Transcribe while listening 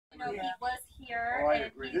he was here, Oh, I and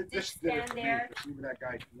agree. he did This stand did it for me, there. because even that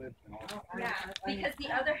guy lived and all. Yeah, because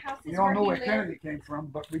the other houses We all where know he where lived. Kennedy came from,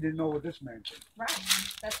 but we didn't know where this man came from. Right,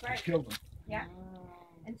 that's right. He killed him. Yeah.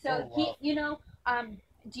 And so Oh, wow. he,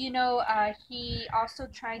 do you know, he also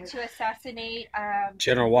tried to assassinate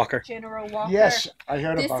General Walker. General Walker. Yes, I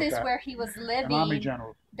heard about that. This is where he was living. An army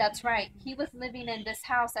general. That's right. He was living in this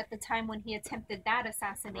house at the time when he attempted that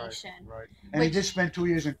assassination. Right. And he did spend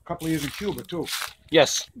a couple of years in Cuba too.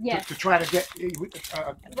 Yes. Yes. To try to get.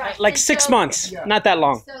 Right. Like And 6 so, months. Yeah. Not that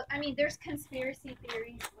long. So I mean, there's conspiracy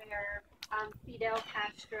theories where Fidel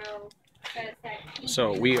Castro says that.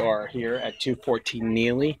 So we are here at 214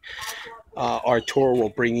 Neely. Our tour will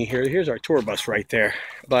bring you here. Here's our tour bus right there.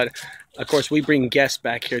 But of course, we bring guests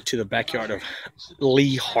back here to the backyard of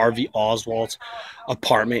Lee Harvey Oswald's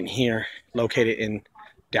apartment here, located in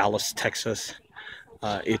Dallas, Texas.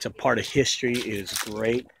 It's a part of history. It is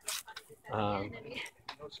great.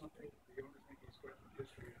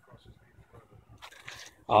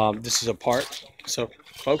 This is a part. So,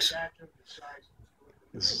 folks,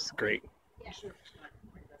 this is great.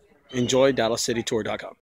 Enjoy DallasCityTour.com.